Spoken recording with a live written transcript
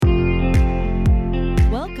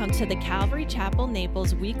to the Calvary Chapel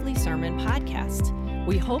Naples Weekly Sermon Podcast.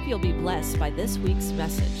 We hope you'll be blessed by this week's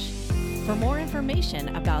message. For more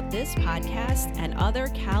information about this podcast and other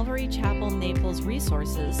Calvary Chapel Naples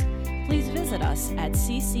resources, please visit us at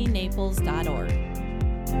ccnaples.org.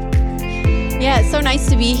 Yeah, it's so nice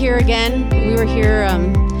to be here again. We were here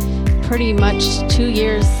pretty much 2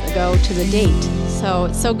 years ago to the date. So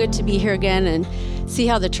it's so good to be here again and see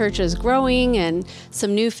how the church is growing and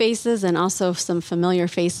some new faces and also some familiar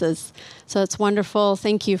faces. So it's wonderful.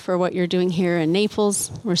 Thank you for what you're doing here in Naples.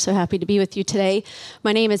 We're so happy to be with you today.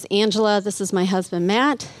 My name is Angela. This is my husband,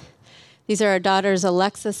 Matt. These are our daughters,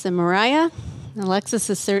 Alexis and Mariah. Alexis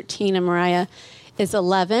is 13 and Mariah is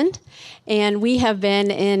 11. And we have been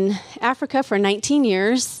in Africa for 19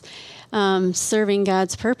 years, serving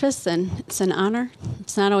God's purpose, and it's an honor.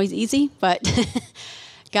 It's not always easy, but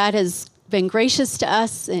God has been gracious to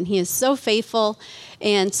us, and he is so faithful.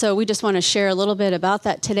 And so we just want to share a little bit about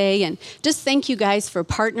that today, and just thank you guys for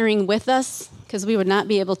partnering with us, because we would not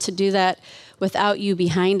be able to do that without you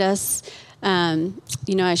behind us. I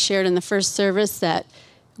shared in the first service that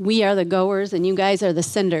we are the goers and you guys are the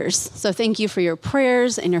senders. So thank you for your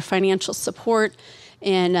prayers and your financial support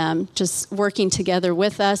and just working together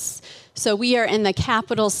with us. So we are in the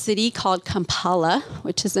capital city called Kampala,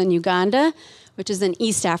 which is in Uganda, which is in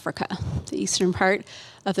East Africa, the eastern part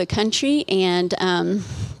of the country. And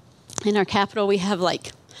in our capital, we have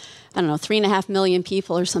 3.5 million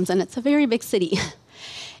people or something. It's a very big city.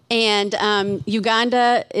 And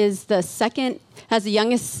Uganda is the second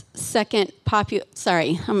youngest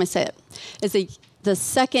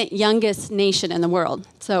nation in the world.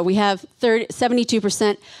 So we have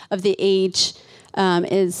 72% of the age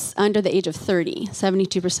is under the age of 30,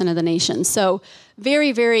 72% of the nation. So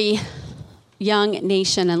very, very young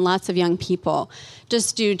nation and lots of young people,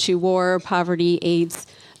 just due to war, poverty, AIDS,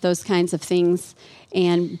 those kinds of things,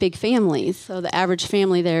 and big families. So the average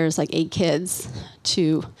family there is 8 kids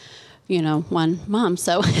to, one mom.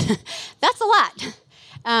 So that's a lot.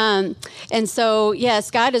 And so,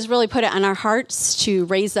 yes, God has really put it on our hearts to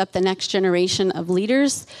raise up the next generation of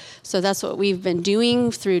leaders. So that's what we've been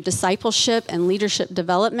doing through discipleship and leadership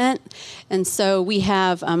development. And so we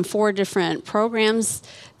have 4 different programs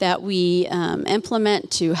that we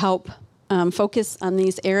implement to help focus on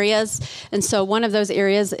these areas. And so one of those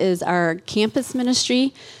areas is our campus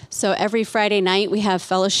ministry. So every Friday night we have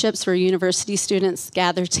fellowships where university students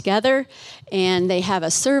gather together and they have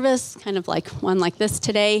a service, kind of like one like this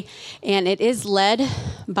today. And it is led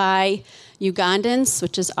by Ugandans,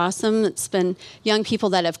 which is awesome. It's been young people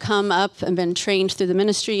that have come up and been trained through the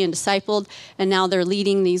ministry and discipled, and now they're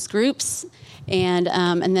leading these groups. And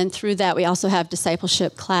then through that, we also have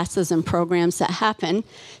discipleship classes and programs that happen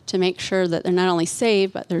to make sure that they're not only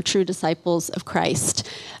saved, but they're true disciples of Christ.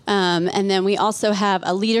 And then we also have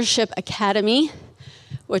a leadership academy,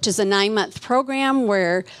 which is a 9-month program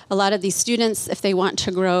where a lot of these students, if they want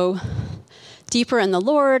to grow deeper in the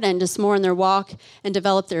Lord and just more in their walk and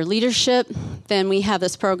develop their leadership, then we have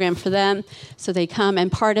this program for them. So they come, and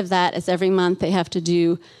part of that is every month they have to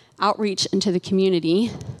do outreach into the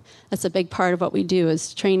community. That's a big part of what we do,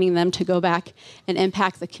 is training them to go back and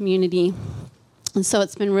impact the community. And so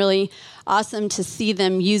it's been really awesome to see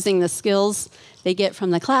them using the skills they get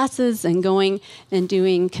from the classes and going and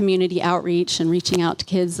doing community outreach and reaching out to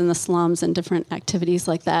kids in the slums and different activities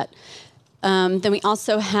like that. Then we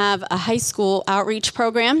also have a high school outreach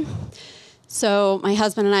program. So my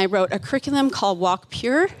husband and I wrote a curriculum called Walk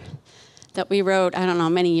Pure that we wrote,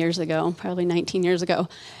 many years ago, probably 19 years ago,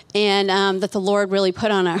 and that the Lord really put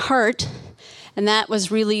on our heart. And that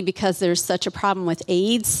was really because there's such a problem with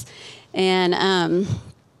AIDS. And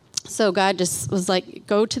so God just was like,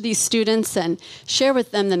 go to these students and share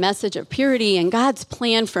with them the message of purity and God's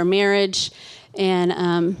plan for marriage.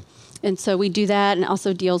 And so we do that, and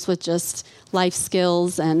also deals with just life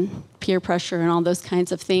skills and peer pressure and all those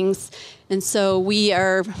kinds of things. And so we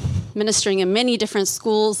are ministering in many different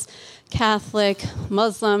schools: Catholic,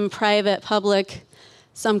 Muslim, private, public,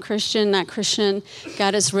 some Christian, not Christian.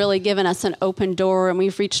 God has really given us an open door, and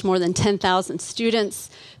we've reached more than 10,000 students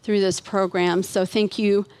through this program. So thank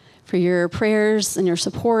you for your prayers and your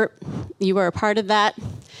support. You are a part of that.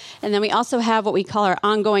 And then we also have what we call our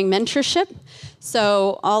ongoing mentorship.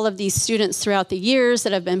 So all of these students throughout the years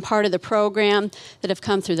that have been part of the program, that have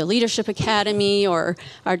come through the Leadership Academy or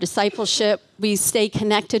our discipleship, we stay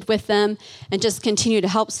connected with them and just continue to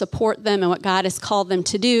help support them in what God has called them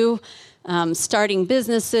to do starting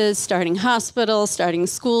businesses, starting hospitals, starting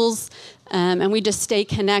schools, and we just stay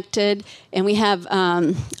connected. And we have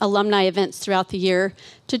alumni events throughout the year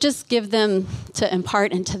to just give them, to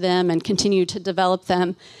impart into them and continue to develop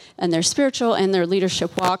them and their spiritual and their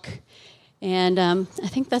leadership walk. And I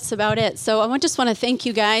think that's about it. So I just want to thank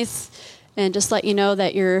you guys and just let you know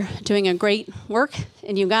that you're doing a great work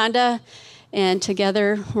in Uganda. And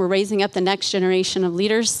together we're raising up the next generation of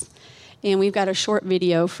leaders. And we've got a short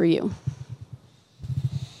video for you.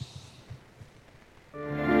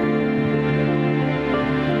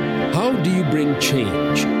 How do you bring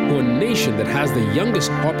change to a nation that has the youngest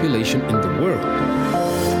population in the world,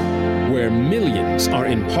 where millions are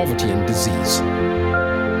in poverty and disease?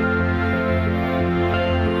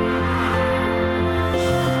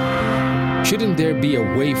 Shouldn't there be a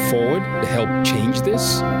way forward to help change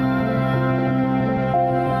this?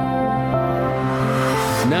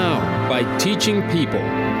 Now, by teaching people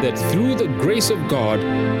that through the grace of God,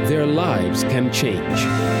 their lives can change.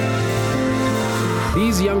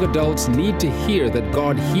 These young adults need to hear that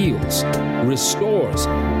God heals, restores,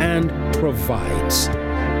 and provides.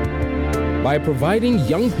 By providing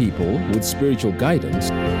young people with spiritual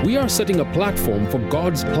guidance, we are setting a platform for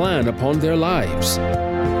God's plan upon their lives.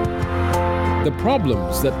 The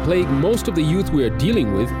problems that plague most of the youth we are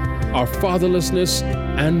dealing with are fatherlessness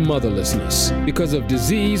and motherlessness because of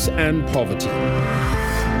disease and poverty.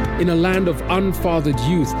 In a land of unfathered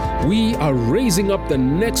youth, we are raising up the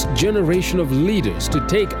next generation of leaders to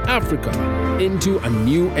take Africa into a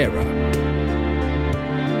new era.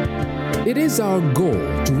 It is our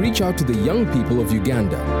goal to reach out to the young people of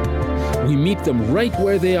Uganda. We meet them right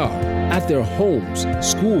where they are, at their homes,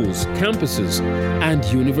 schools, campuses, and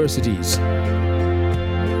universities.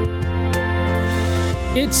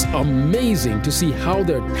 It's amazing to see how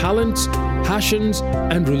their talents, passions,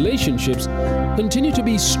 and relationships continue to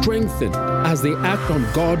be strengthened as they act on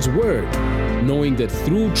God's word, knowing that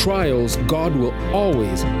through trials, God will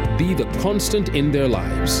always be the constant in their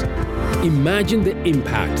lives. Imagine the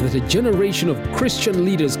impact that a generation of Christian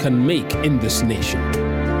leaders can make in this nation.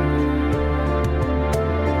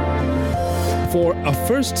 For a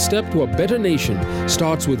first step to a better nation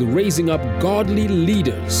starts with raising up godly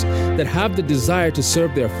leaders that have the desire to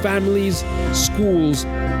serve their families, schools,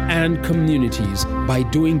 and communities by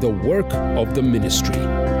doing the work of the ministry.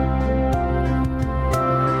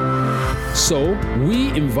 So, we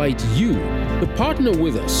invite you to partner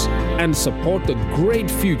with us and support the great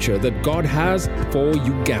future that God has for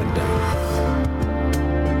Uganda.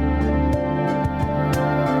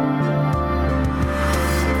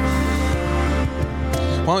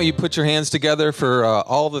 Why don't you put your hands together for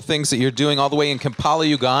all the things that you're doing all the way in Kampala,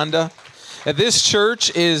 Uganda. This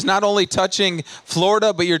church is not only touching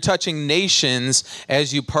Florida, but you're touching nations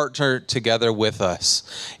as you partner together with us.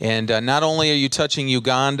 And not only are you touching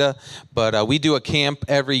Uganda, but we do a camp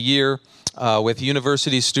every year with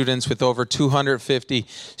university students, with over 250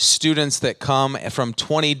 students that come from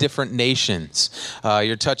 20 different nations.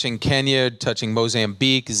 You're touching Kenya, touching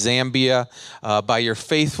Mozambique, Zambia, by your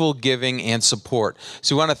faithful giving and support.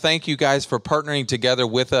 So we want to thank you guys for partnering together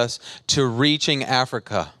with us to reaching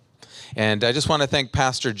Africa. And I just want to thank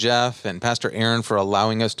Pastor Jeff and Pastor Aaron for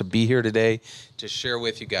allowing us to be here today to share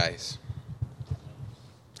with you guys.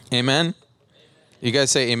 Amen? You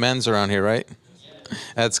guys say amens around here, right?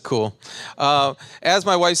 That's cool. As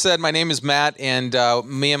my wife said, my name is Matt, and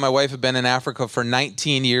me and my wife have been in Africa for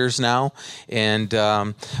 19 years now. And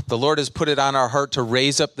the Lord has put it on our heart to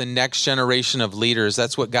raise up the next generation of leaders.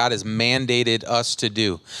 That's what God has mandated us to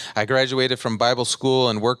do. I graduated from Bible school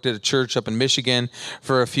and worked at a church up in Michigan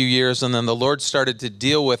for a few years, and then the Lord started to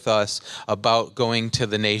deal with us about going to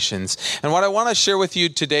the nations. And what I want to share with you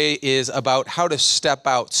today is about how to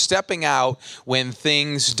stepping out when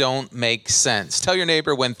things don't make sense. Tell your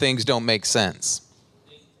neighbor when things don't make sense.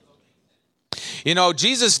 You know,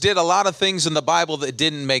 Jesus did a lot of things in the Bible that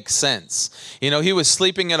didn't make sense. You know, he was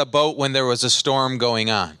sleeping in a boat when there was a storm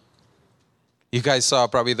going on. You guys saw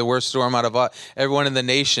probably the worst storm out of everyone in the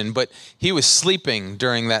nation, but he was sleeping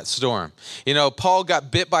during that storm. You know, Paul got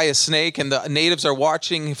bit by a snake and the natives are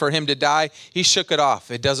watching for him to die. He shook it off.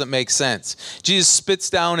 It doesn't make sense. Jesus spits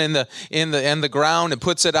down in the ground and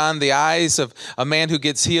puts it on the eyes of a man who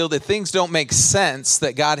gets healed. Things don't make sense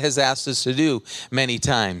that God has asked us to do many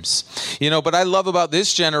times. You know, but I love about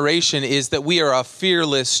this generation is that we are a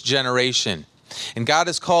fearless generation. And God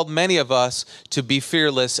has called many of us to be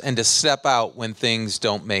fearless and to step out when things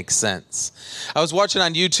don't make sense. I was watching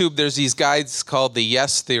on YouTube, there's these guys called the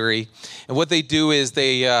Yes Theory. And what they do is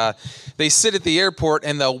they they sit at the airport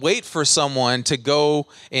and they'll wait for someone to go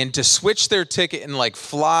and to switch their ticket and like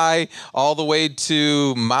fly all the way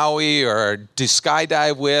to Maui or do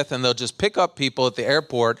skydive with, and they'll just pick up people at the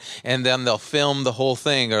airport and then they'll film the whole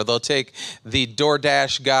thing, or they'll take the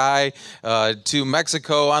DoorDash guy to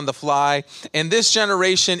Mexico on the fly. And this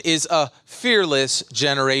generation is a fearless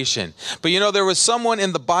generation. But you know, there was someone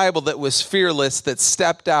in the Bible that was fearless, that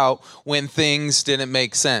stepped out when things didn't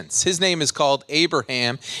make sense. His name is called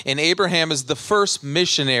Abraham, and Abraham is the first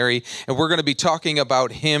missionary, and we're going to be talking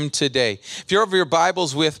about him today. If you have your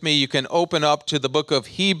Bibles with me, you can open up to the book of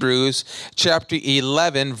Hebrews, chapter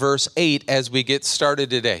 11, verse 8, as we get started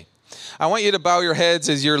today. I want you to bow your heads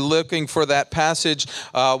as you're looking for that passage.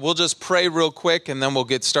 We'll just pray real quick and then we'll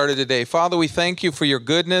get started today. Father, we thank you for your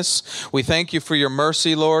goodness. We thank you for your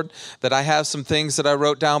mercy, Lord, that I have some things that I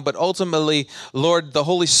wrote down. But ultimately, Lord, the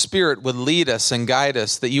Holy Spirit would lead us and guide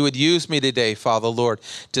us, that you would use me today, Father, Lord,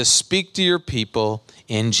 to speak to your people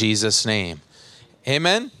in Jesus' name.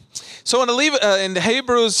 Amen. So in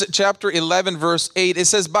Hebrews chapter 11, verse 8, it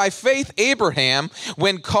says, by faith Abraham,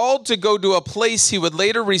 when called to go to a place he would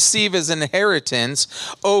later receive as inheritance,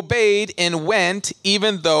 obeyed and went,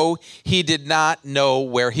 even though he did not know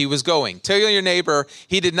where he was going. Tell your neighbor,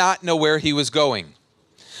 he did not know where he was going.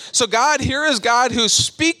 So here is God who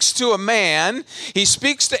speaks to a man. He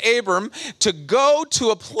speaks to Abram to go to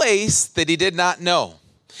a place that he did not know.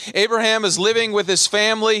 Abraham is living with his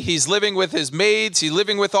family. He's living with his maids. He's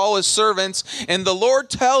living with all his servants. And the Lord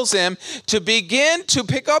tells him to begin to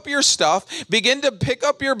pick up your stuff, begin to pick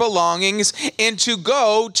up your belongings, and to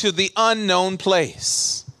go to the unknown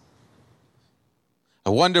place. I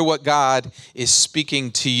wonder what God is speaking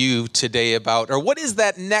to you today about, or what is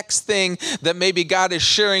that next thing that maybe God is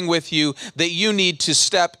sharing with you that you need to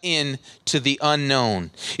step in to the unknown.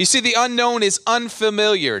 You see, the unknown is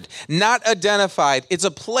unfamiliar, not identified. It's a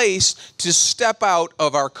place to step out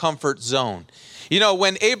of our comfort zone. You know,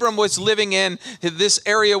 when Abram was living in this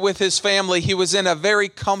area with his family, he was in a very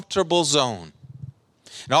comfortable zone.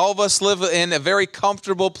 And all of us live in a very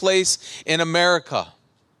comfortable place in America.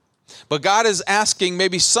 But God is asking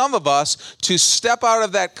maybe some of us to step out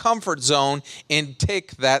of that comfort zone and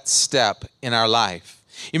take that step in our life.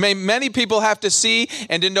 Many people have to see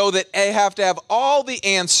and to know that they have to have all the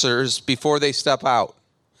answers before they step out.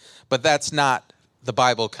 But that's not the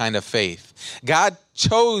Bible kind of faith. God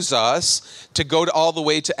chose us to go all the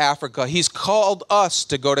way to Africa. He's called us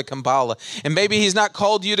to go to Kampala. And maybe he's not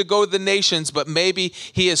called you to go to the nations, but maybe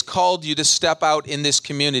he has called you to step out in this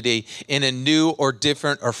community in a new or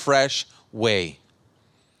different or fresh way.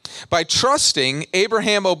 By trusting,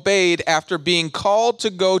 Abraham obeyed after being called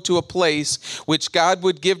to go to a place which God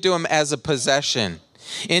would give to him as a possession.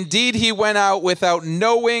 Indeed, he went out without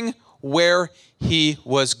knowing where he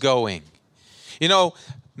was going. You know,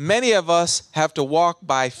 many of us have to walk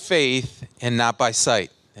by faith and not by sight.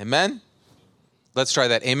 Amen? Let's try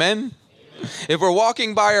that. Amen? If we're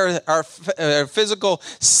walking by our physical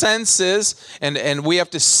senses and we have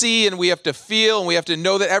to see and we have to feel and we have to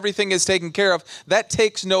know that everything is taken care of, that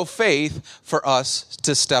takes no faith for us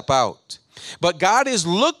to step out. But God is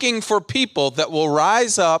looking for people that will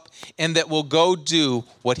rise up and that will go do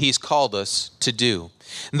what he's called us to do.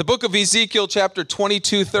 In the book of Ezekiel, chapter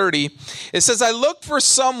 22:30, it says, I looked for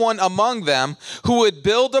someone among them who would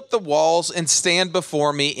build up the walls and stand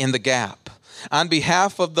before me in the gap on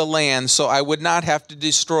behalf of the land, so I would not have to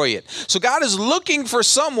destroy it. So God is looking for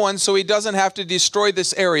someone so he doesn't have to destroy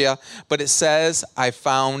this area, but it says, I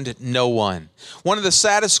found no one. One of the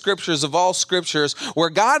saddest scriptures of all scriptures,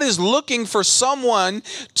 where God is looking for someone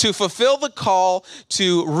to fulfill the call,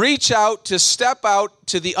 to reach out, to step out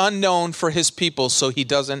to the unknown for his people so he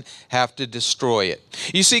doesn't have to destroy it.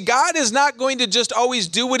 You see, God is not going to just always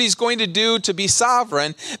do what he's going to do to be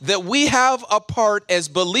sovereign, that we have a part as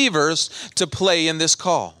believers to play in this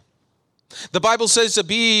call. The Bible says to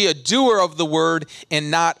be a doer of the word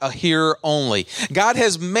and not a hearer only. God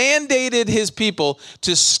has mandated his people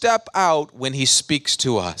to step out when he speaks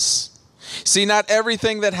to us. See, not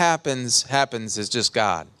everything that happens is just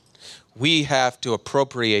God. We have to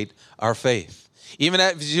appropriate our faith. Even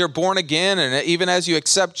as you're born again and even as you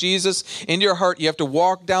accept Jesus in your heart, you have to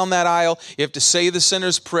walk down that aisle. You have to say the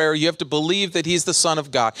sinner's prayer. You have to believe that he's the Son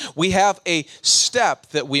of God. We have a step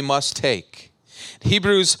that we must take.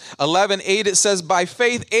 Hebrews 11:8, it says, by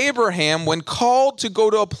faith Abraham, when called to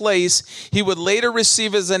go to a place he would later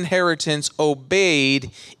receive as inheritance,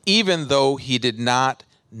 obeyed even though he did not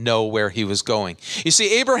know where he was going. You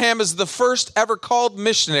see, Abraham is the first ever called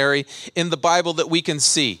missionary in the Bible that we can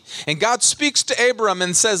see. And God speaks to Abraham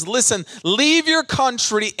and says, listen, leave your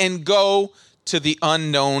country and go to the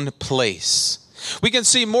unknown place. We can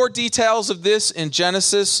see more details of this in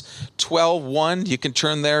Genesis 12:1. You can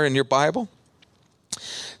turn there in your Bible. It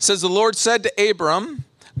says, the Lord said to Abram,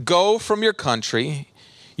 go from your country,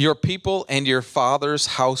 your people, and your father's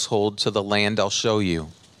household to the land I'll show you.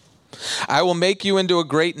 I will make you into a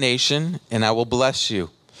great nation, and I will bless you.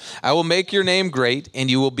 I will make your name great, and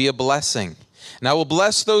you will be a blessing. And I will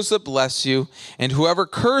bless those that bless you, and whoever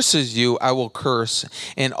curses you, I will curse.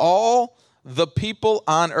 And all the people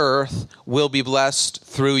on earth will be blessed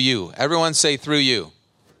through you. Everyone say through you.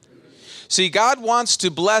 See, God wants to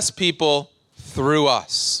bless people through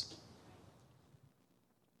us.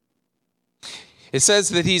 It says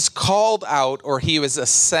that he's called out, or he was a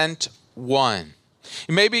sent one.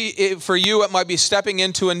 Maybe for you, it might be stepping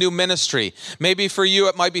into a new ministry. Maybe for you,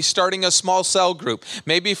 it might be starting a small cell group.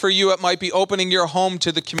 Maybe for you, it might be opening your home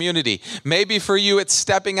to the community. Maybe for you, it's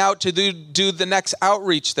stepping out to do the next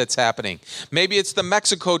outreach that's happening. Maybe it's the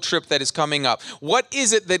Mexico trip that is coming up. What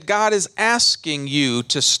is it that God is asking you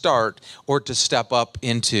to start or to step up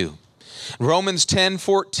into? Romans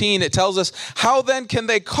 10:14, it tells us, how then can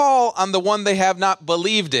they call on the one they have not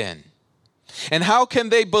believed in? And how can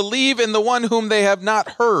they believe in the one whom they have not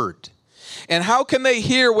heard? And how can they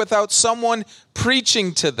hear without someone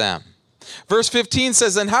preaching to them? Verse 15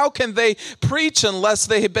 says, and how can they preach unless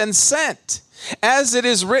they have been sent? As it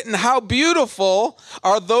is written, how beautiful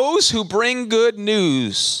are those who bring good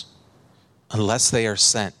news unless they are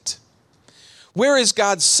sent. Where is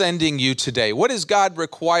God sending you today? What is God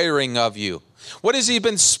requiring of you? What has he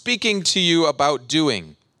been speaking to you about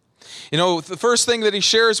doing? You know, the first thing that he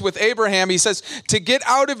shares with Abraham, he says, to get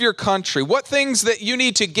out of your country. What things that you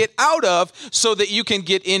need to get out of so that you can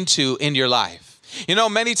get into in your life? You know,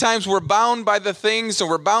 many times we're bound by the things, and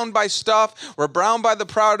we're bound by stuff. We're bound by the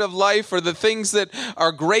pride of life or the things that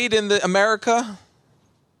are great in America.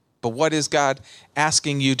 But what is God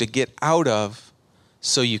asking you to get out of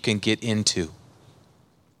so you can get into?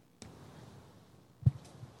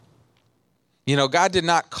 You know, God did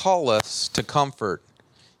not call us to comfort.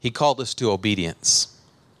 He called us to obedience.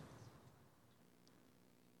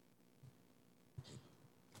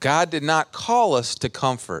 God did not call us to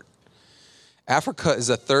comfort. Africa is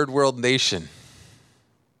a third world nation.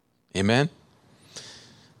 Amen?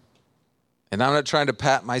 And I'm not trying to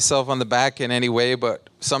pat myself on the back in any way, but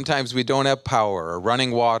sometimes we don't have power or running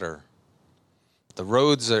water. The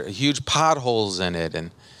roads are huge potholes in it, and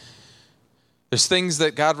there's things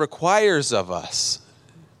that God requires of us.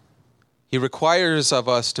 He requires of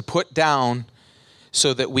us to put down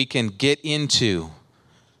so that we can get into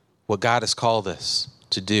what God has called us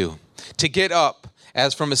to do. To get up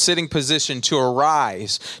as from a sitting position, to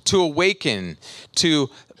arise, to awaken, to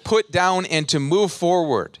put down and to move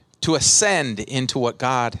forward, to ascend into what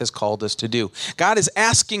God has called us to do. God is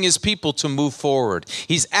asking his people to move forward.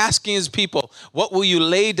 He's asking his people, what will you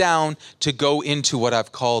lay down to go into what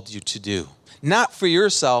I've called you to do? Not for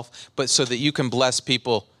yourself, but so that you can bless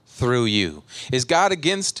people through you. Is God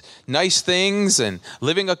against nice things and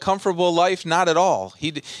living a comfortable life? Not at all.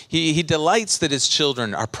 He delights that his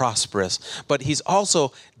children are prosperous, but he's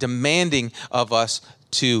also demanding of us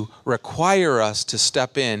to require us to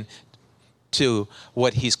step in to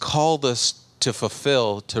what he's called us to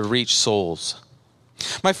fulfill, to reach souls.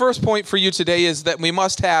 My first point for you today is that we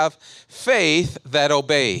must have faith that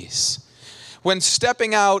obeys. When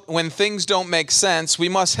stepping out when things don't make sense, we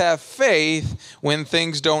must have faith when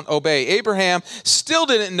things don't obey. Abraham still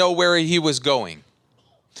didn't know where he was going.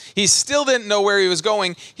 He still didn't know where he was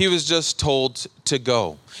going. He was just told to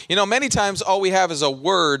go. You know, many times all we have is a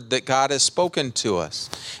word that God has spoken to us.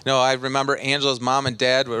 You know, I remember Angela's mom and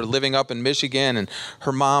dad were living up in Michigan, and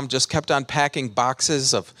her mom just kept on packing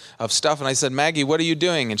boxes of stuff. And I said, Maggie, what are you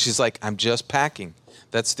doing? And she's like, I'm just packing.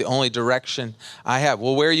 That's the only direction I have.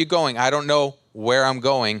 Well, where are you going? I don't know where I'm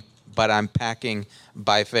going, but I'm packing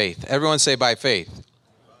by faith. Everyone say by faith.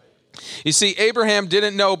 You see, Abraham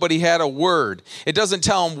didn't know, but he had a word. It doesn't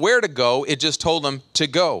tell him where to go. It just told him to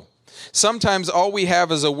go. Sometimes all we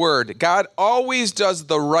have is a word. God always does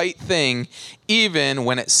the right thing, even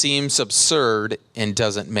when it seems absurd and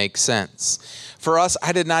doesn't make sense. For us,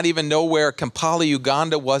 I did not even know where Kampala,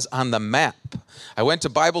 Uganda was on the map. I went to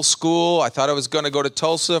Bible school. I thought I was going to go to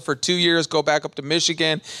Tulsa for 2 years, go back up to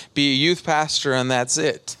Michigan, be a youth pastor, and that's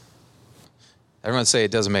it. Everyone say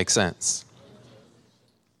it doesn't make sense.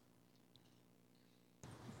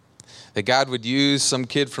 That God would use some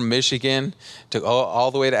kid from Michigan to go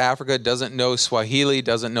all the way to Africa, doesn't know Swahili,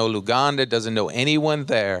 doesn't know Luganda, doesn't know anyone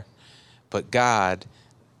there. But God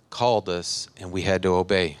called us, and we had to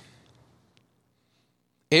obey.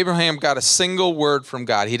 Abraham got a single word from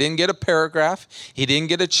God. He didn't get a paragraph. He didn't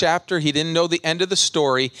get a chapter. He didn't know the end of the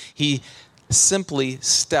story. He simply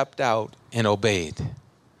stepped out and obeyed?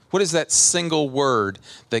 What is that single word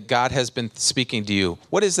that God has been speaking to you?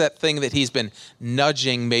 What is that thing that he's been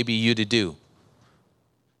nudging maybe you to do?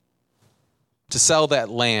 To sell that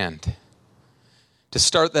land, to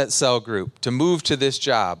start that cell group, to move to this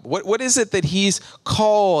job. What is it that he's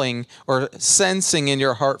calling or sensing in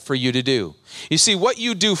your heart for you to do? You see, what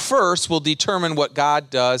you do first will determine what God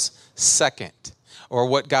does second, or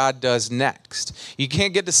what God does next. You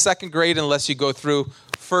can't get to second grade unless you go through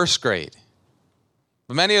first grade.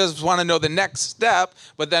 But many of us want to know the next step,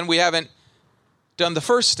 but then we haven't done the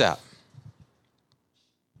first step.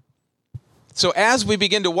 So as we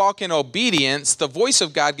begin to walk in obedience, the voice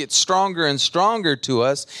of God gets stronger and stronger to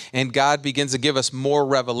us, and God begins to give us more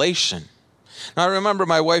revelation. Now, I remember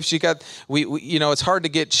my wife, it's hard to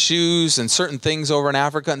get shoes and certain things over in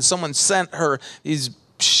Africa, and someone sent her these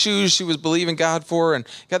shoes she was believing God for, and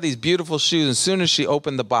got these beautiful shoes. As soon as she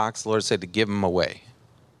opened the box, the Lord said to give them away.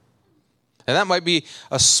 And that might be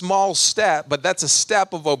a small step, but that's a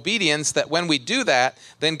step of obedience that when we do that,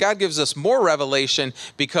 then God gives us more revelation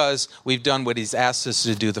because we've done what he's asked us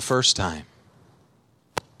to do the first time.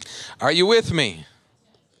 Are you with me?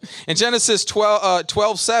 In Genesis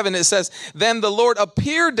 12:7, it says, "Then the Lord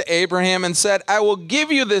appeared to Abraham and said, I will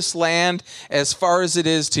give you this land as far as it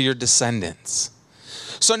is to your descendants."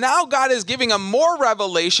 So now God is giving him more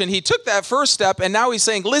revelation. He took that first step, and now he's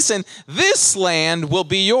saying, listen, this land will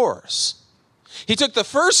be yours. He took the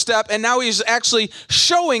first step, and now he's actually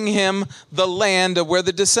showing him the land of where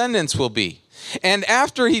the descendants will be. And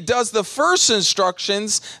after he does the first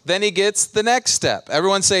instructions, then he gets the next step.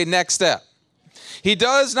 Everyone say next step. He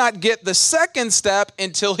does not get the second step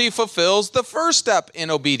until he fulfills the first step in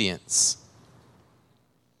obedience.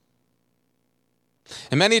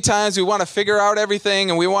 And many times we want to figure out everything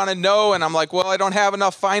and we want to know, and I'm like, well, I don't have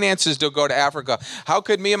enough finances to go to Africa. How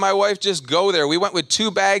could me and my wife just go there? We went with 2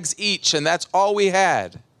 bags each, and that's all we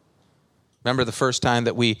had. Remember the first time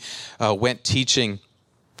that we went teaching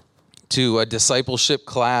to a discipleship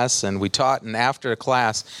class, and we taught, and after a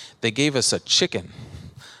class, they gave us a chicken.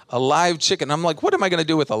 A live chicken. I'm like, what am I going to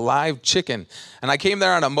do with a live chicken? And I came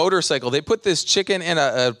there on a motorcycle. They put this chicken in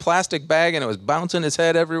a plastic bag, and it was bouncing its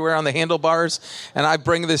head everywhere on the handlebars. And I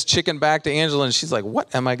bring this chicken back to Angela, and she's like,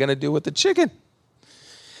 what am I going to do with the chicken?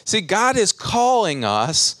 See, God is calling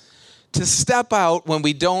us to step out when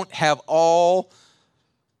we don't have all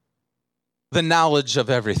the knowledge of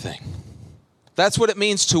everything. That's what it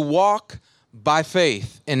means to walk by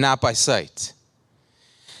faith and not by sight.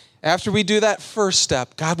 After we do that first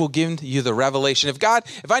step, God will give you the revelation.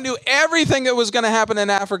 If I knew everything that was going to happen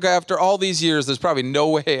in Africa after all these years, there's probably no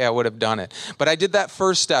way I would have done it. But I did that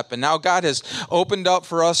first step, and now God has opened up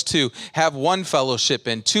for us to have 1 fellowship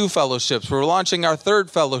and 2 fellowships. We're launching our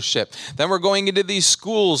 3rd fellowship. Then we're going into these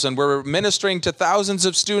schools, and we're ministering to thousands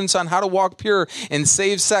of students on how to walk pure and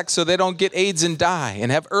save sex so they don't get AIDS and die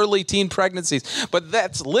and have early teen pregnancies. But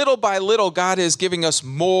that's little by little, God is giving us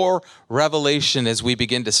more revelation as we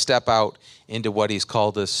begin to step out into what he's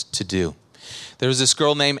called us to do. There was this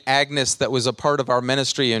girl named Agnes that was a part of our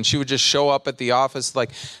ministry, and she would just show up at the office like,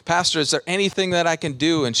 Pastor, is there anything that I can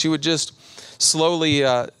do? And she would just slowly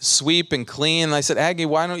sweep and clean. And I said, Aggie,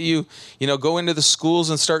 why don't you go into the schools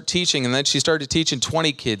and start teaching? And then she started teaching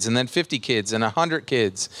 20 kids, and then 50 kids, and 100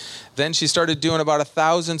 kids. Then she started doing about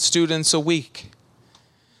 1,000 students a week.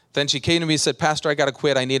 Then she came to me and said, Pastor, I got to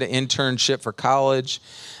quit. I need an internship for college.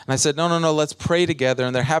 And I said, no, let's pray together.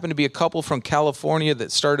 And there happened to be a couple from California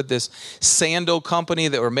that started this sandal company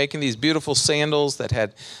that were making these beautiful sandals that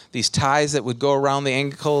had these ties that would go around the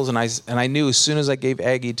ankles. And I knew as soon as I gave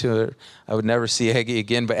Aggie to her, I would never see Aggie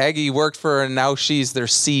again. But Aggie worked for her, and now she's their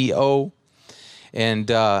CEO. And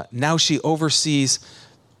now she oversees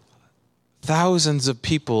thousands of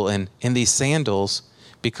people in these sandals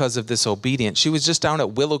because of this obedience. She was just down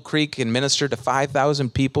at Willow Creek and ministered to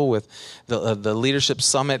 5,000 people with the Leadership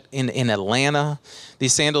Summit in Atlanta.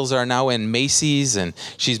 These sandals are now in Macy's, and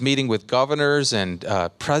she's meeting with governors and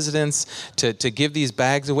presidents to give these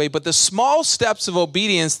bags away. But the small steps of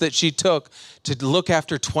obedience that she took to look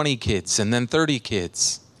after 20 kids and then 30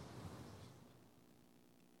 kids.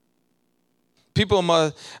 People,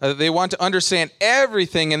 they want to understand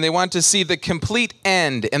everything, and they want to see the complete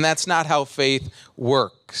end, and that's not how faith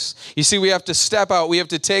works. You see, we have to step out. We have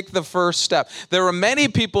to take the first step. There were many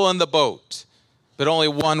people in the boat, but only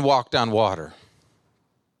one walked on water.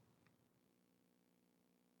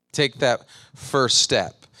 Take that first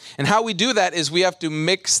step. And how we do that is we have to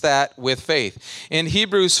mix that with faith. In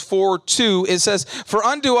Hebrews 4:2, it says, "For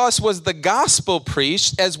unto us was the gospel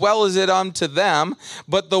preached, as well as it unto them,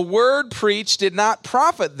 but the word preached did not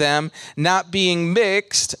profit them, not being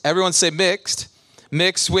mixed," everyone say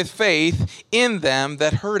mixed with faith in them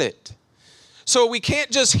that heard it. So we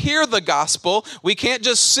can't just hear the gospel. We can't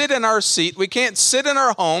just sit in our seat. We can't sit in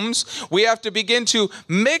our homes. We have to begin to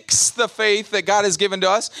mix the faith that God has given to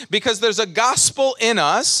us, because there's a gospel in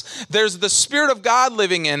us. There's the Spirit of God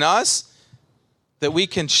living in us that we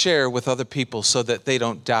can share with other people so that they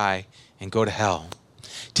don't die and go to hell.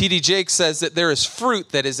 T.D. Jakes says that there is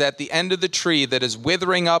fruit that is at the end of the tree that is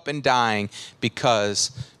withering up and dying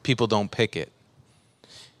because people don't pick it.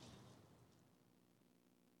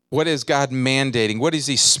 What is God mandating? What is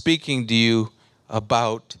he speaking to you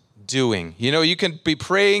about doing? You know, you can be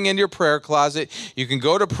praying in your prayer closet. You can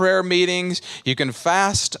go to prayer meetings. You can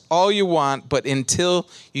fast all you want, but until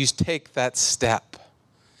you take that step.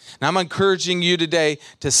 Now, I'm encouraging you today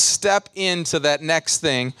to step into that next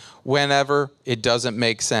thing whenever it doesn't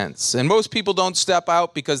make sense. And most people don't step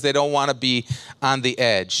out because they don't want to be on the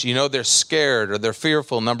edge. You know, they're scared or they're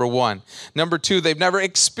fearful, number one. Number two, they've never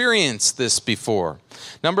experienced this before.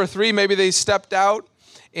 Number three, maybe they stepped out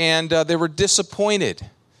and they were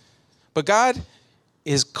disappointed. But God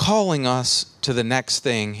is calling us to the next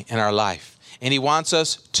thing in our life. And he wants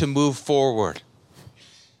us to move forward.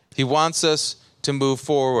 He wants us to move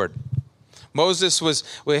forward. Moses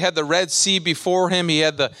we had the Red Sea before him. He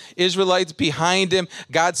had the Israelites behind him.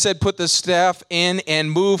 God said, put the staff in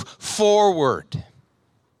and move forward.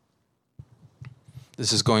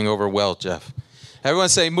 This is going over well, Jeff. Everyone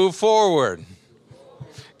say, move forward.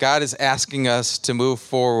 God is asking us to move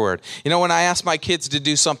forward. You know, when I ask my kids to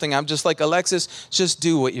do something, I'm just like, Alexis, just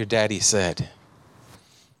do what your daddy said.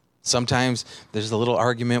 Sometimes there's a little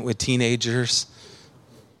argument with teenagers.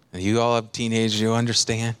 And you all have teenagers, you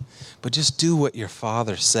understand. But just do what your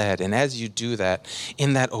father said. And as you do that,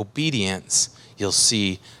 in that obedience, you'll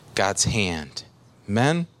see God's hand.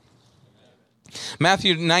 Amen?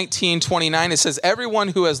 Matthew 19:29, it says, everyone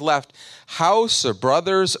who has left house or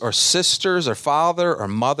brothers or sisters or father or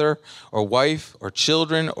mother or wife or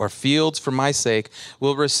children or fields for my sake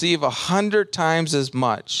will receive 100 times as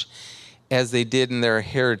much as they did in their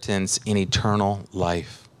inheritance in eternal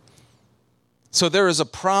life. So there is a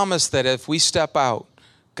promise that if we step out,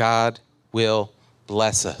 God will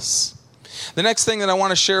bless us. The next thing that I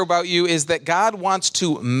want to share about you is that God wants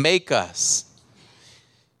to make us.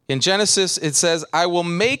 In Genesis, it says, I will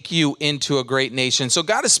make you into a great nation. So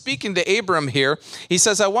God is speaking to Abram here. He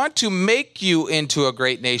says, I want to make you into a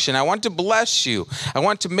great nation. I want to bless you. I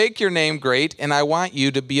want to make your name great, and I want you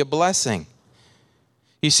to be a blessing.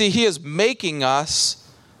 You see, he is making us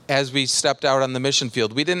as we stepped out on the mission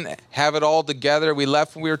field. We didn't have it all together. We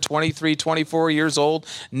left when we were 23, 24 years old.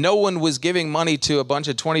 No one was giving money to a bunch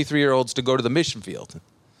of 23-year-olds to go to the mission field.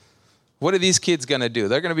 What are these kids going to do?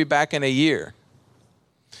 They're going to be back in a year.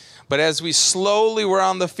 But as we slowly were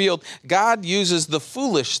on the field, God uses the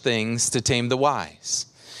foolish things to tame the wise.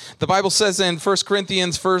 The Bible says in 1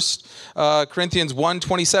 Corinthians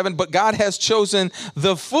 1:27, but God has chosen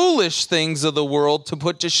the foolish things of the world to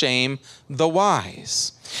put to shame the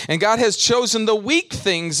wise. And God has chosen the weak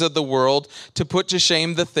things of the world to put to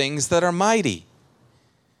shame the things that are mighty.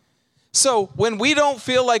 So when we don't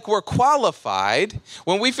feel like we're qualified,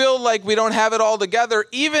 when we feel like we don't have it all together,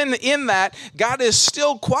 even in that, God is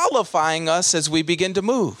still qualifying us as we begin to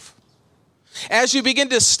move. As you begin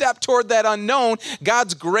to step toward that unknown,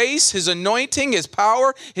 God's grace, his anointing, his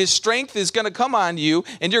power, his strength is going to come on you,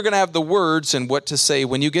 and you're going to have the words and what to say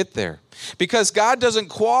when you get there. Because God doesn't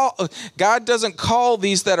call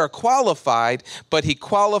these that are qualified, but he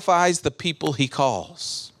qualifies the people he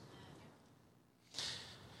calls.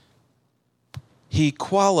 He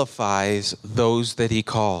qualifies those that he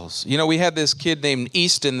calls. You know, we had this kid named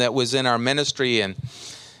Easton that was in our ministry, and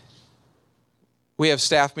we have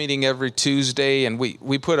staff meeting every Tuesday, and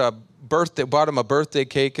we bought him a birthday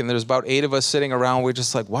cake, and there's about 8 of us sitting around. We're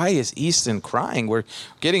just like, why is Easton crying? We're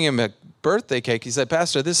getting him a birthday cake. He said,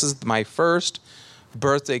 Pastor, this is my first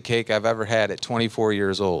birthday cake I've ever had at 24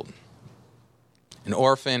 years old. An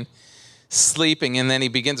orphan, sleeping, and then he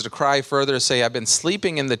begins to cry further, say, I've been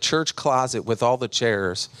sleeping in the church closet with all the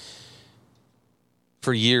chairs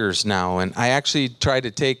for years now, and I actually tried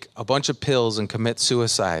to take a bunch of pills and commit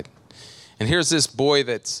suicide. And here's this boy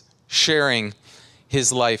that's sharing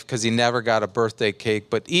his life because he never got a birthday cake.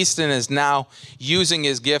 But Easton is now using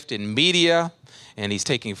his gift in media and he's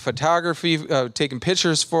taking photography, taking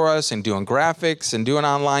pictures for us and doing graphics and doing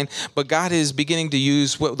online. But God is beginning to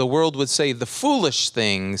use what the world would say the foolish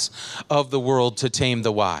things of the world to tame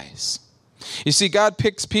the wise. You see, God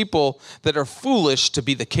picks people that are foolish to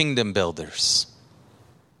be the kingdom builders.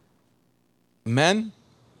 Amen?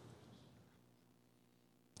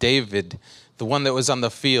 David, the one that was on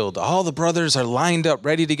the field, all the brothers are lined up,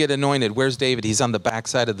 ready to get anointed. Where's David? He's on the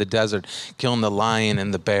backside of the desert, killing the lion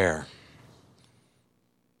and the bear.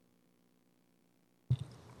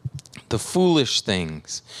 The foolish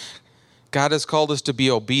things. God has called us to be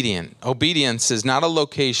obedient. Obedience is not a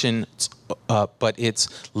location, but it's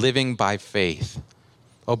living by faith.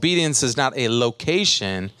 Obedience is not a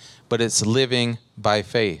location, but it's living by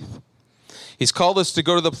faith. He's called us to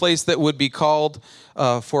go to the place that would be called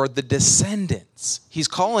for the descendants. He's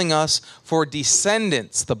calling us for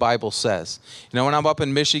descendants, the Bible says. You know, when I'm up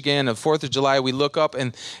in Michigan on 4th of July, we look up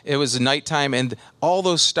and it was nighttime and all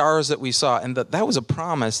those stars that we saw. And that was a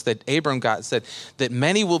promise that Abram got, said that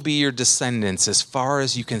many will be your descendants as far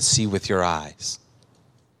as you can see with your eyes.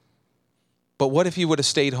 But what if he would have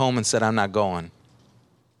stayed home and said, I'm not going?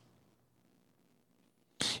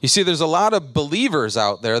 You see, there's a lot of believers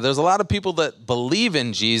out there. There's a lot of people that believe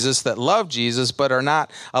in Jesus, that love Jesus, but are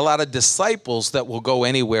not a lot of disciples that will go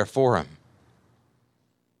anywhere for him.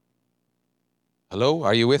 Hello?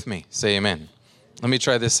 Are you with me? Say amen. Let me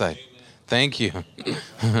try this side. Amen. Thank you.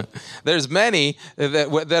 There's many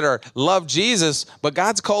that love Jesus, but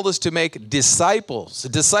God's called us to make disciples.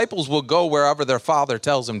 Disciples will go wherever their Father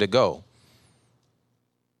tells them to go.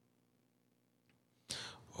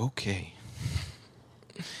 Okay.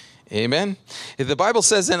 Amen. The Bible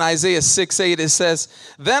says in Isaiah 6:8, it says,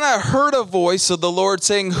 Then I heard a voice of the Lord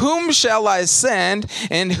saying, Whom shall I send,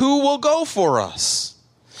 and who will go for us?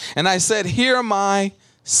 And I said, Here am I,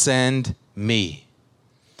 send me.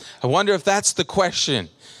 I wonder if that's the question.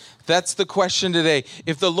 That's the question today.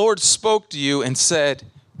 If the Lord spoke to you and said,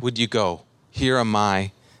 would you go? Here am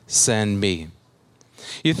I, send me.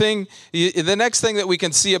 The next thing that we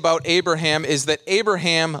can see about Abraham is that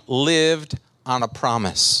Abraham lived on a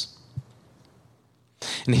promise.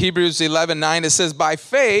 In Hebrews 11:9, it says, By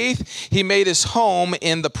faith he made his home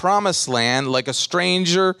in the promised land like a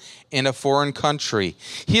stranger in a foreign country.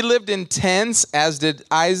 He lived in tents, as did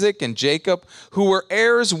Isaac and Jacob, who were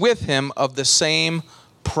heirs with him of the same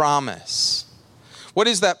promise. What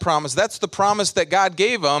is that promise? That's the promise that God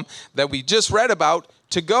gave him that we just read about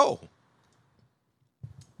to go.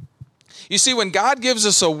 You see, when God gives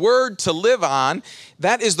us a word to live on,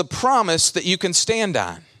 that is the promise that you can stand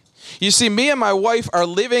on. You see, me and my wife are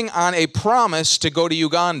living on a promise to go to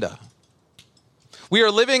Uganda. We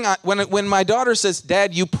are living on, when my daughter says,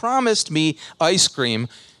 Dad, you promised me ice cream,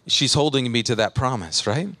 she's holding me to that promise,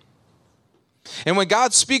 right? And when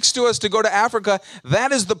God speaks to us to go to Africa,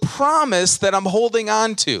 that is the promise that I'm holding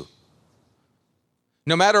on to.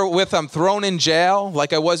 No matter if I'm thrown in jail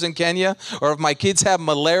like I was in Kenya, or if my kids have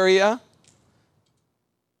malaria,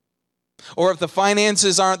 or if the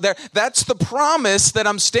finances aren't there, that's the promise that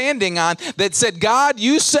I'm standing on that said, God,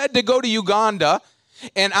 you said to go to Uganda,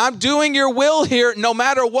 and I'm doing your will here no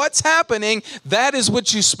matter what's happening. That is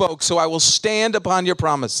what you spoke, so I will stand upon your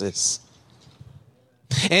promises.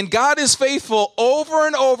 And God is faithful over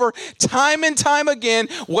and over, time and time again,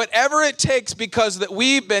 whatever it takes, because that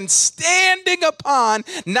we've been standing upon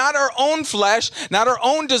not our own flesh, not our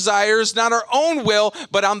own desires, not our own will,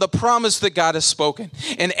 but on the promise that God has spoken.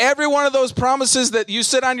 And every one of those promises that you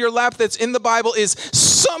sit on your lap that's in the Bible is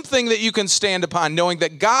something that you can stand upon, knowing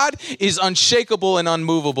that God is unshakable and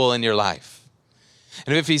unmovable in your life.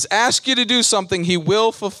 And if he's asked you to do something, he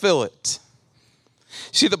will fulfill it.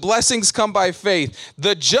 See, the blessings come by faith.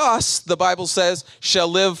 The just, the Bible says, shall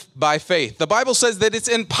live by faith. The Bible says that it's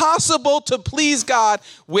impossible to please God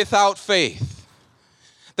without faith.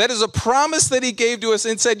 That is a promise that he gave to us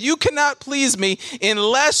and said, you cannot please me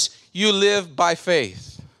unless you live by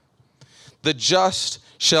faith. The just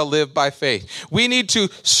shall live by faith. We need to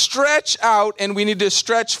stretch out and we need to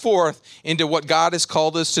stretch forth into what God has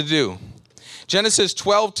called us to do. Genesis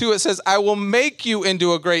 12:2, it says, I will make you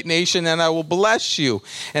into a great nation and I will bless you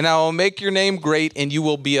and I will make your name great and you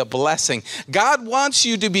will be a blessing. God wants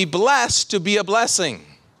you to be blessed to be a blessing.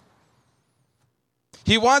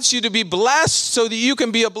 He wants you to be blessed so that you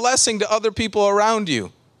can be a blessing to other people around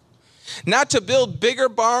you. Not to build bigger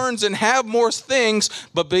barns and have more things,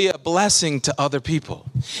 but be a blessing to other people.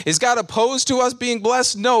 Is God opposed to us being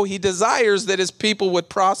blessed? No, he desires that his people would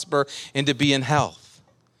prosper and to be in health.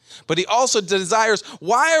 But he also desires,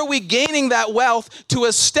 why are we gaining that wealth? To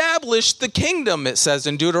establish the kingdom, it says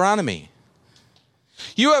in Deuteronomy.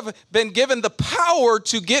 You have been given the power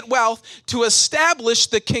to get wealth to establish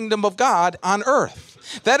the kingdom of God on earth.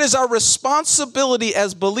 That is our responsibility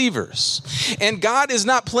as believers. And God is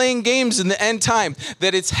not playing games in the end time,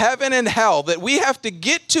 that it's heaven and hell, that we have to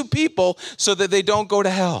get to people so that they don't go to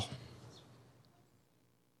hell.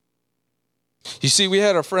 You see, we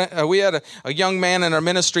had a young man in our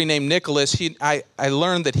ministry named Nicholas. I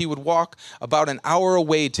learned that he would walk about an hour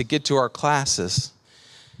away to get to our classes.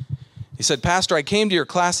 He said, "Pastor, I came to your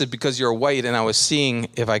classes because you're white, and I was seeing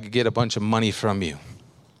if I could get a bunch of money from you."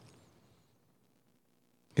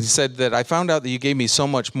 He said that I found out that you gave me so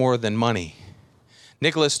much more than money.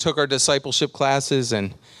 Nicholas took our discipleship classes,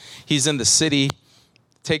 and he's in the city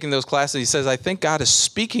taking those classes. He says, "I think God is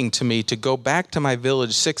speaking to me to go back to my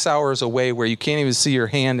village 6 hours away where you can't even see your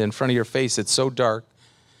hand in front of your face. It's so dark.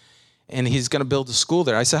 And he's going to build a school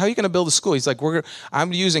there." I said, "How are you going to build a school?" He's like,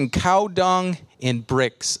 "I'm using cow dung and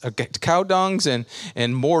bricks, cow dungs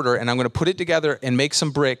and mortar, and I'm going to put it together and make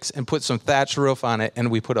some bricks and put some thatch roof on it, and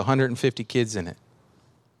we put 150 kids in it."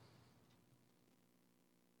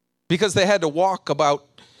 Because they had to walk about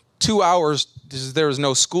 2 hours because there was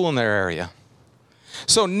no school in their area.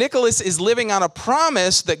 So Nicholas is living on a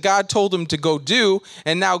promise that God told him to go do,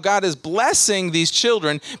 and now God is blessing these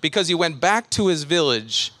children because he went back to his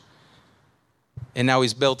village, and now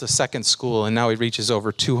he's built a second school, and now he reaches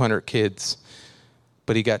over 200 kids.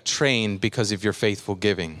 But he got trained because of your faithful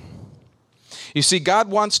giving. You see, God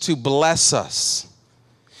wants to bless us.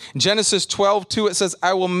 In Genesis 12:2, it says,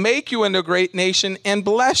 "I will make you into a great nation and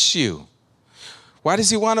bless you." Why does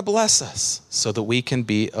he want to bless us? So that we can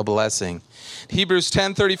be a blessing. Hebrews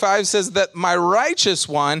 10:35 says that my righteous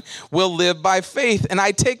one will live by faith, and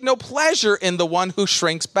I take no pleasure in the one who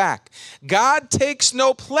shrinks back. God takes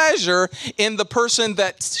no pleasure in the person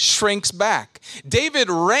that shrinks back. David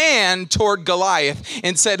ran toward Goliath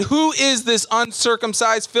and said, "Who is this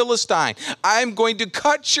uncircumcised Philistine? I'm going to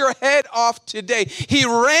cut your head off today." He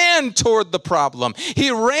ran toward the problem.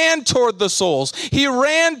 He ran toward the souls. He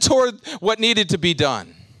ran toward what needed to be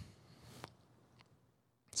done.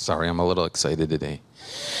 Sorry, I'm a little excited today.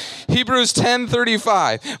 Hebrews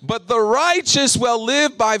 10:35, "But the righteous will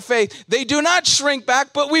live by faith. They do not shrink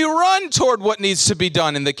back, but we run toward what needs to be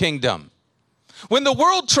done in the kingdom." When the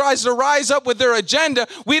world tries to rise up with their agenda,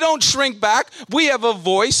 we don't shrink back. We have a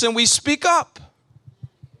voice and we speak up.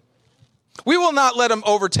 We will not let them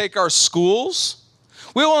overtake our schools.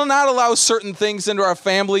 We will not allow certain things into our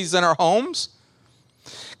families and our homes,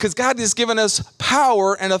 because God has given us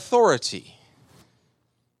power and authority.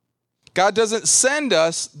 God doesn't send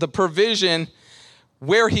us the provision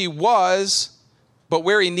where he was, but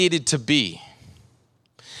where he needed to be.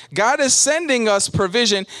 God is sending us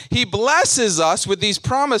provision. He blesses us with these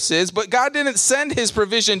promises, but God didn't send his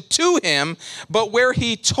provision to him, but where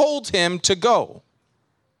he told him to go.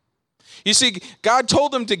 You see, God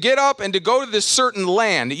told him to get up and to go to this certain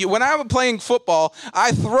land. When I'm playing football,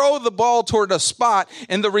 I throw the ball toward a spot,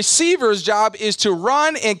 and the receiver's job is to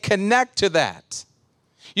run and connect to that.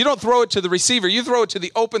 You don't throw it to the receiver. You throw it to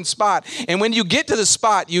the open spot. And when you get to the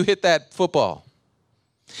spot, you hit that football.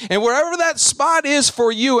 And wherever that spot is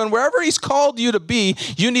for you and wherever he's called you to be,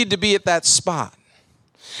 you need to be at that spot.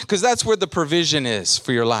 Because that's where the provision is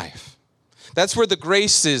for your life. That's where the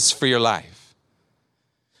grace is for your life.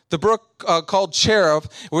 The brook called Cherith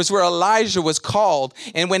was where Elijah was called.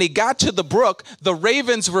 And when he got to the brook, the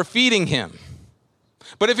ravens were feeding him.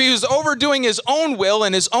 But if he was overdoing his own will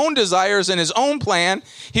and his own desires and his own plan,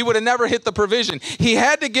 he would have never hit the provision. He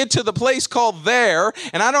had to get to the place called there,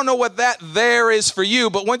 and I don't know what that there is for you,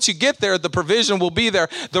 but once you get there, the provision will be there.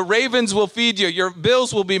 The ravens will feed you. Your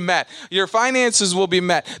bills will be met. Your finances will be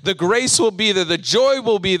met. The grace will be there. The joy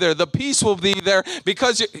will be there. The peace will be there.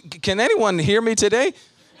 Because can anyone hear me today?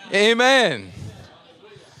 Amen.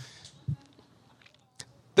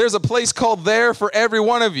 There's a place called there for every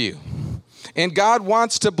one of you. And God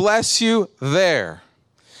wants to bless you there.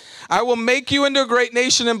 "I will make you into a great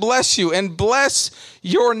nation and bless you and bless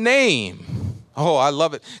your name." Oh, I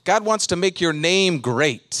love it. God wants to make your name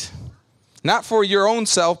great. Not for your own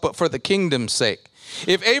self, but for the kingdom's sake.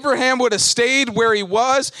 If Abraham would have stayed where he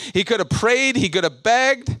was, he could have prayed, he could have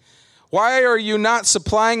begged. "Why are you not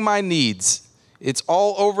supplying my needs?" It's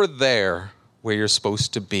all over there where you're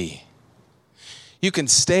supposed to be. You can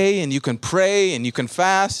stay and you can pray and you can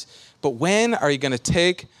fast, but when are you going to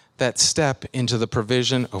take that step into the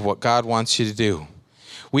provision of what God wants you to do?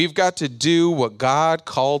 We've got to do what God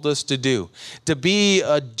called us to do, to be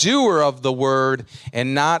a doer of the word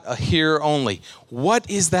and not a hearer only. What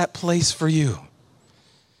is that place for you?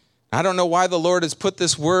 I don't know why the Lord has put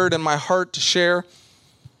this word in my heart to share,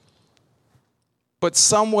 but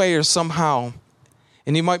some way or somehow,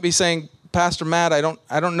 And you might be saying, Pastor Matt, I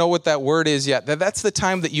don't know what that word is yet. That's the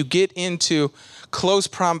time that you get into close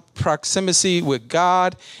proximity with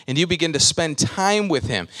God and you begin to spend time with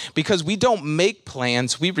him. Because we don't make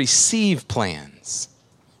plans, we receive plans.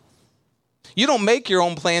 You don't make your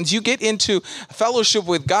own plans. You get into fellowship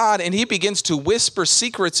with God and he begins to whisper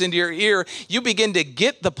secrets into your ear. You begin to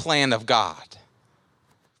get the plan of God,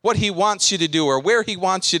 what he wants you to do or where he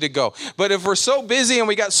wants you to go. But if we're so busy and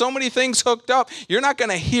we got so many things hooked up, you're not going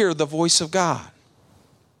to hear the voice of God.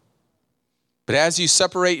 But as you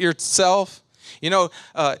separate yourself,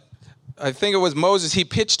 I think it was Moses, he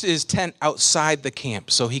pitched his tent outside the camp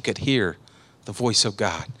so he could hear the voice of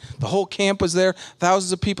God. The whole camp was there,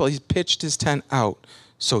 thousands of people. He pitched his tent out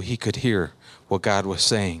so he could hear what God was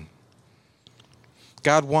saying.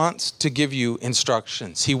 God wants to give you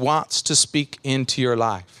instructions. He wants to speak into your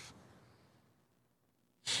life.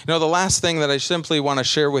 The last thing that I simply want to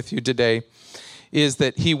share with you today is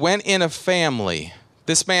that he went in a family.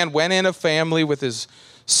 This man went in a family with his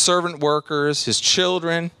servant workers, his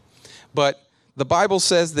children, but the Bible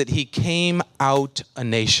says that he came out a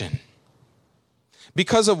nation.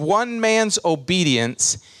 Because of one man's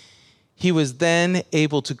obedience, he was then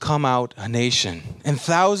able to come out a nation. And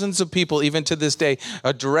thousands of people, even to this day,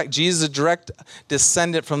 Jesus is a direct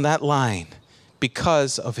descendant from that line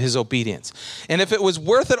because of his obedience. And if it was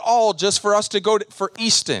worth it all just for us to go for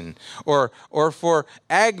Easton or for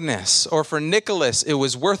Agnes or for Nicholas, it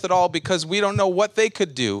was worth it all because we don't know what they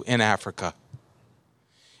could do in Africa.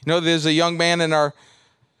 There's a young man in our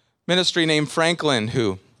ministry named Franklin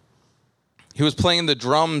who he was playing the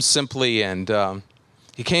drums simply, and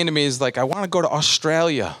he came to me. He's like, I want to go to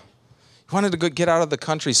Australia. He wanted to get out of the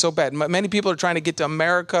country so bad. Many people are trying to get to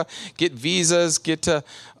America, get visas, get to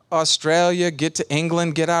Australia, get to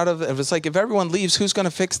England, get out of it. It's like, if everyone leaves, who's going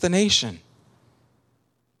to fix the nation?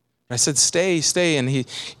 I said, stay.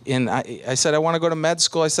 And I said, I want to go to med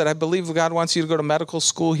school. I said, I believe God wants you to go to medical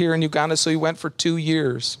school here in Uganda. So he went for 2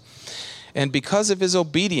 years. And because of his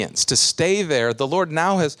obedience to stay there, the Lord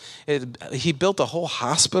now he built a whole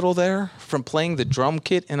hospital there from playing the drum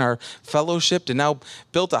kit in our fellowship to now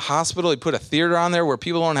built a hospital. He put a theater on there where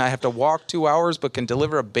people don't have to walk 2 hours but can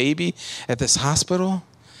deliver a baby at this hospital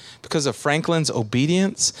because of Franklin's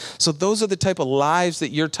obedience. So those are the type of lives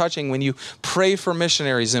that you're touching when you pray for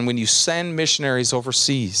missionaries and when you send missionaries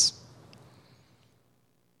overseas.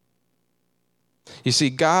 You see,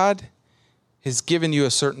 God has given you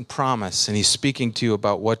a certain promise, and he's speaking to you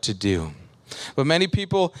about what to do. But many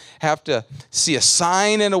people have to see a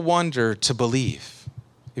sign and a wonder to believe.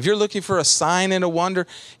 If you're looking for a sign and a wonder,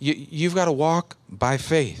 you've got to walk by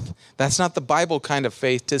faith. That's not the Bible kind of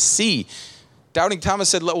faith, to see. Doubting Thomas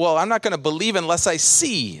said, well, I'm not going to believe unless I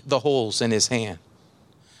see the holes in his hand.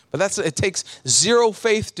 But it takes zero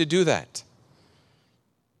faith to do that.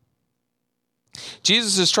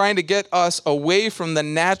 Jesus is trying to get us away from the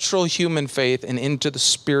natural human faith and into the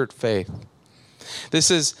spirit faith. This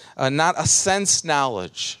is not a sense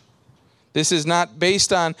knowledge. This is not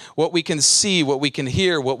based on what we can see, what we can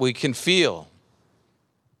hear, what we can feel.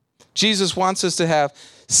 Jesus wants us to have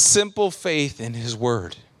simple faith in his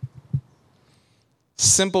word.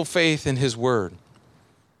 Simple faith in his word.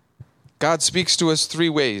 God speaks to us 3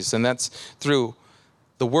 ways, and that's through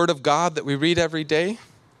the word of God that we read every day.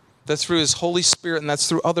 That's through his Holy Spirit, and that's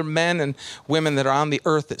through other men and women that are on the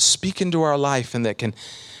earth that speak into our life and that can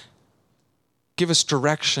give us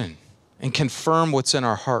direction and confirm what's in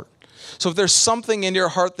our heart. So if there's something in your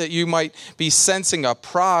heart that you might be sensing a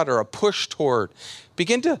prod or a push toward,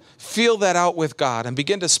 begin to feel that out with God and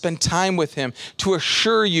begin to spend time with him to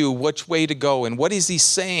assure you which way to go and what is he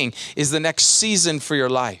saying is the next season for your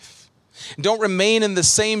life. Don't remain in the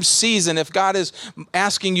same season if God is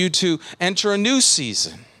asking you to enter a new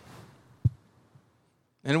season.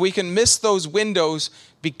 And we can miss those windows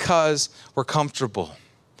because we're comfortable.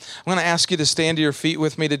 I'm going to ask you to stand to your feet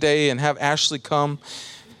with me today and have Ashley come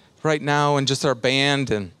right now and just our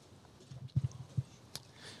band. And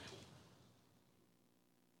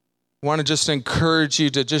I want to just encourage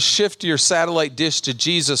you to just shift your satellite dish to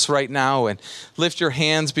Jesus right now and lift your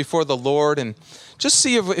hands before the Lord and just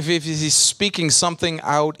see if he's speaking something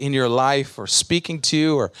out in your life or speaking to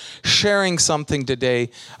you or sharing something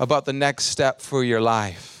today about the next step for your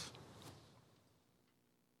life.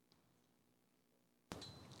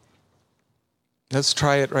 Let's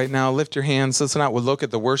try it right now. Lift your hands. Let's not look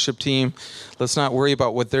at the worship team. Let's not worry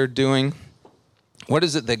about what they're doing. What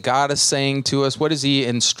is it that God is saying to us? What is he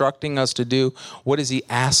instructing us to do? What is he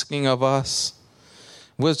asking of us?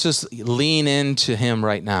 We'll just lean into him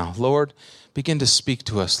right now. Lord, begin to speak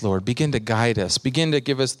to us, Lord. Begin to guide us. Begin to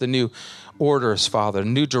give us the new orders, Father,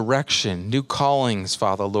 new direction, new callings,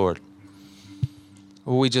 Father, Lord.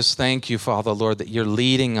 We just thank you, Father, Lord, that you're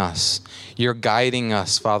leading us. You're guiding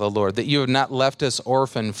us, Father, Lord, that you have not left us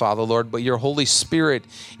orphaned, Father, Lord, but your Holy Spirit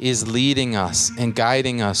is leading us and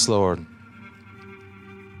guiding us, Lord.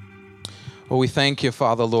 We thank you,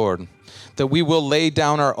 Father, Lord, that we will lay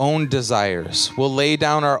down our own desires. We'll lay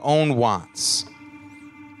down our own wants.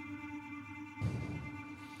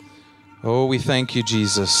 We thank you,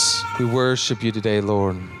 Jesus. We worship you today,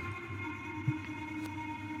 Lord.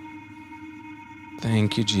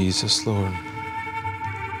 Thank you, Jesus, Lord.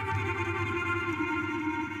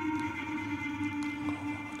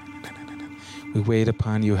 We wait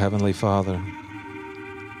upon you, Heavenly Father.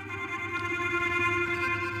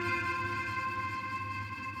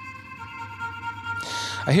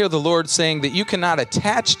 I hear the Lord saying that you cannot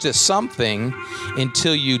attach to something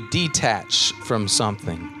until you detach from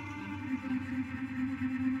something.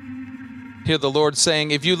 Hear the Lord saying,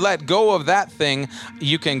 if you let go of that thing,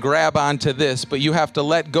 you can grab onto this, but you have to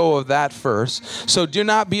let go of that first. So do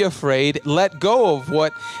not be afraid. Let go of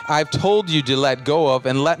what I've told you to let go of,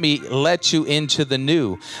 and let me let you into the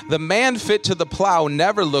new. The man fit to the plow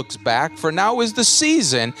never looks back, for now is the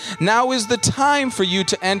season. Now is the time for you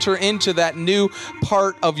to enter into that new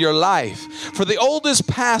part of your life. For the old is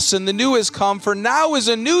past and the new has come, for now is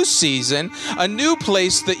a new season, a new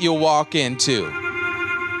place that you'll walk into.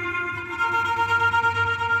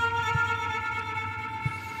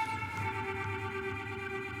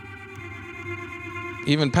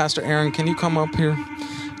 Even Pastor Aaron, can you come up here?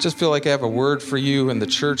 Just feel like I have a word for you in the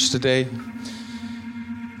church today.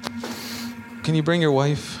 Can you bring your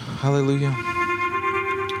wife? Hallelujah.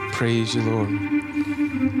 Praise you, Lord.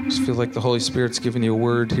 Just feel like the Holy Spirit's giving you a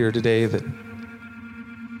word here today that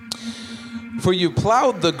for you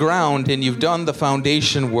plowed the ground and you've done the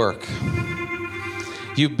foundation work.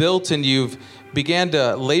 You've built and you've began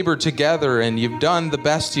to labor together and you've done the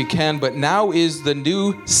best you can, but now is the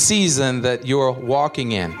new season that you're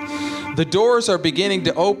walking in. The doors are beginning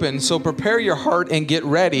to open, so prepare your heart and get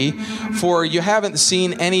ready, for you haven't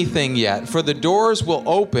seen anything yet. For the doors will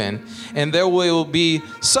open and there will be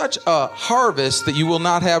such a harvest that you will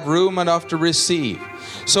not have room enough to receive.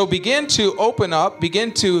 So begin to open up,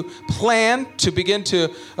 begin to plan, to begin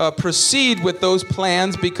to proceed with those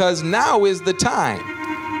plans, because now is the time.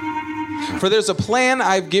 For there's a plan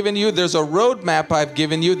I've given you, there's a roadmap I've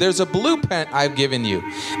given you, there's a blueprint I've given you.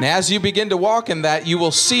 And as you begin to walk in that, you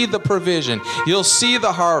will see the provision. You'll see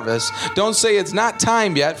the harvest. Don't say it's not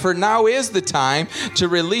time yet, for now is the time to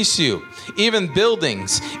release you. Even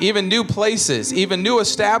buildings, even new places, even new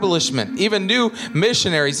establishment, even new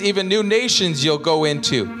missionaries, even new nations you'll go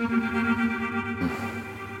into.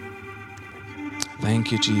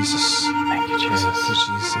 Thank you, Jesus. Thank you, Jesus. Thank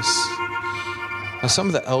you, Jesus. Are some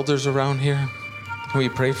of the elders around here? Can we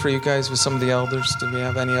pray for you guys with some of the elders? Do we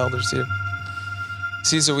have any elders here?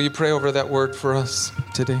 Caesar, will you pray over that word for us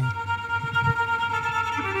today?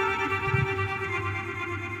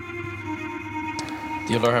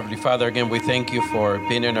 Dear Lord Heavenly Father, again, we thank you for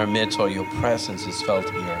being in our midst. All your presence is felt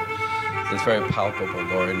here. It's very palpable,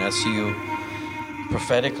 Lord. And as you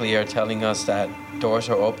prophetically are telling us that doors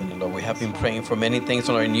are opening, Lord, we have been praying for many things,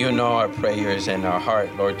 Lord, and you know our prayers and our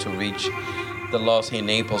heart, Lord, to reach the lost here in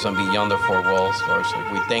Naples and beyond the four walls, Lord. So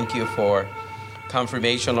we thank you for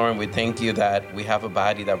confirmation, Lord, and we thank you that we have a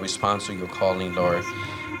body that responds to your calling, Lord.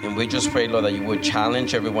 And we just pray, Lord, that you would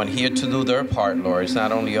challenge everyone here to do their part, Lord. It's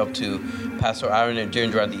not only up to Pastor Aaron and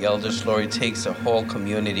Ginger and the elders, Lord. It takes the whole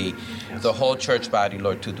community, the whole church body,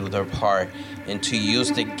 Lord, to do their part and to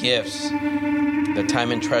use the gifts, the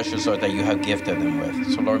time and treasures, Lord, that you have gifted them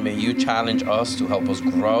with. So, Lord, may you challenge us to help us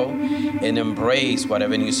grow and embrace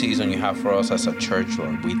whatever new season you have for us as a church,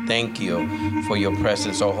 Lord. We thank you for your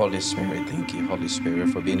presence, oh Holy Spirit. Thank you, Holy Spirit,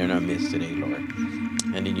 for being in our midst today, Lord.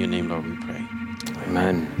 And in your name, Lord, we pray.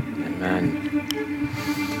 Amen. Amen.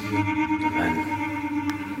 Amen.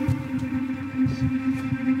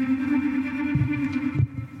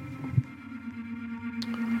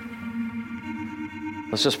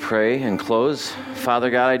 Let's just pray and close. Father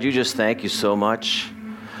God, I do just thank you so much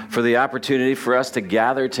for the opportunity for us to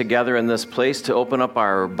gather together in this place, to open up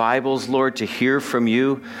our Bibles, Lord, to hear from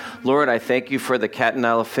you. Lord, I thank you for the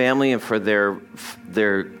Cantinella family and for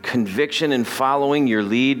their conviction in following your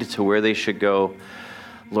lead to where they should go.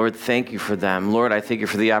 Lord, thank you for them. Lord, I thank you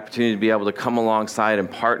for the opportunity to be able to come alongside and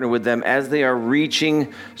partner with them as they are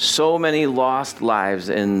reaching so many lost lives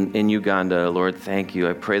in Uganda. Lord, thank you.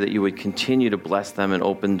 I pray that you would continue to bless them and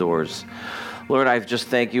open doors. Lord, I just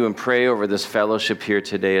thank you and pray over this fellowship here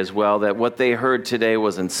today as well, that what they heard today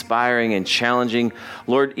was inspiring and challenging,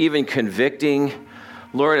 Lord, even convicting.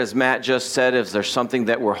 Lord, as Matt just said, if there's something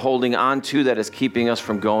that we're holding on to that is keeping us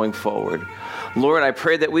from going forward, Lord, I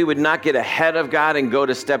pray that we would not get ahead of God and go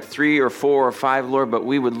to step 3 or 4 or 5, Lord, but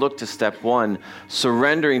we would look to step 1,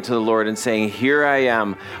 surrendering to the Lord and saying, here I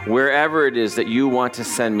am, wherever it is that you want to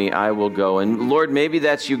send me, I will go. And Lord, maybe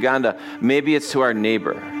that's Uganda, maybe it's to our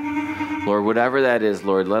neighbor. Lord, whatever that is,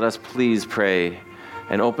 Lord, let us please pray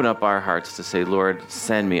and open up our hearts to say, Lord,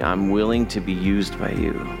 send me. I'm willing to be used by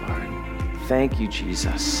you, Lord. Thank you,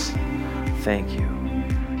 Jesus. Thank you.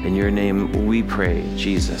 In your name we pray,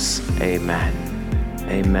 Jesus. Amen.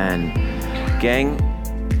 Amen. Gang,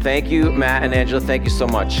 thank you, Matt and Angela. Thank you so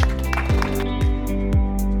much.